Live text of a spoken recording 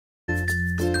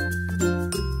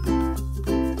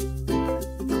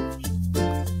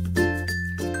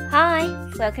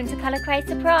Welcome to ColorCraze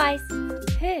Surprise!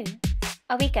 Who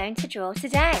are we going to draw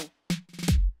today?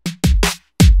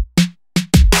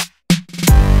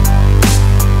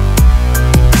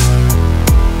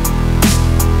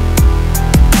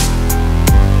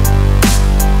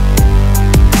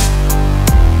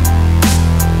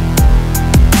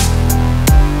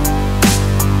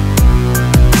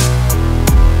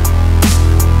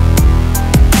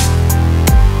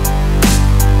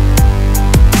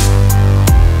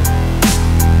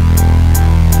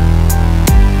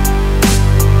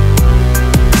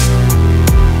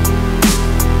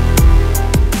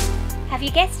 Have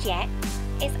you guessed yet?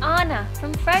 It's Anna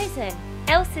from Frozen,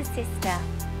 Elsa's sister.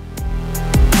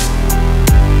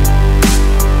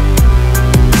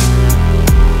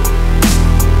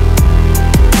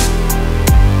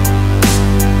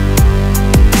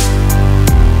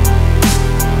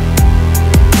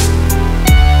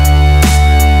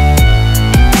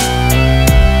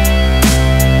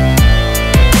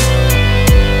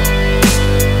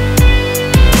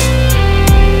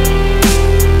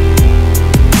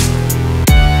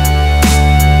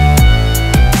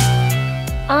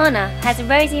 Anna has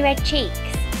rosy red cheeks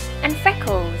and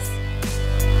freckles.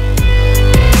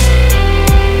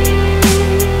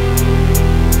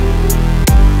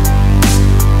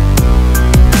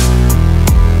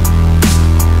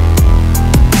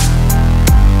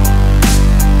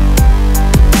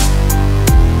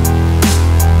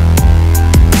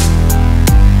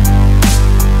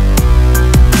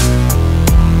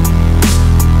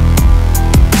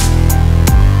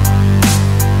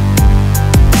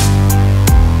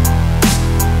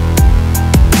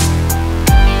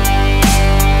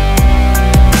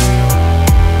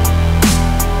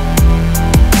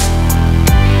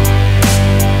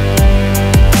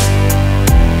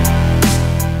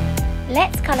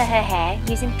 Let's colour her hair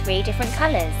using 3 different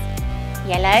colours,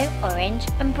 yellow, orange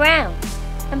and brown,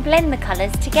 and blend the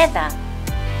colours together.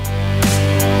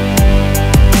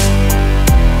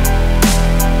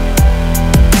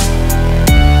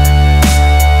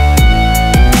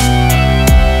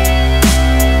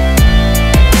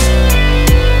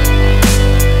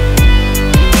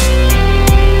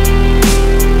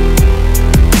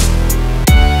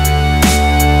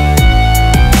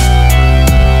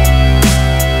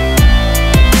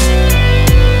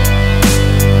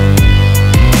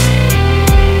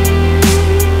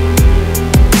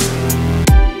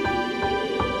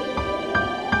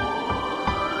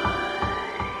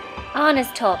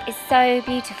 Anna's top is so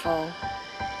beautiful.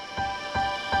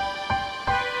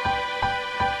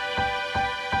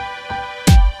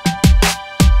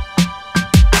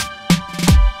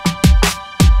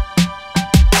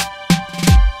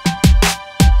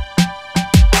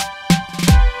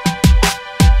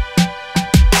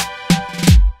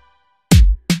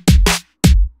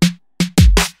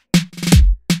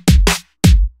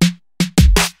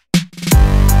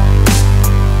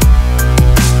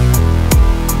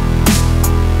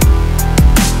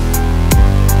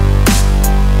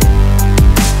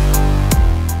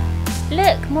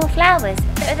 Look, more flowers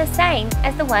that are the same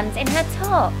as the ones in her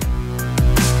top.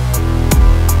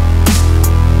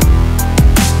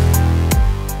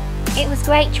 It was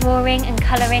great drawing and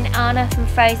colouring Anna from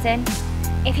Frozen.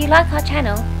 If you like our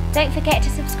channel, don't forget to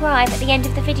subscribe at the end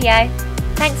of the video.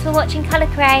 Thanks for watching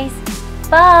ColorCraze.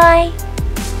 Bye!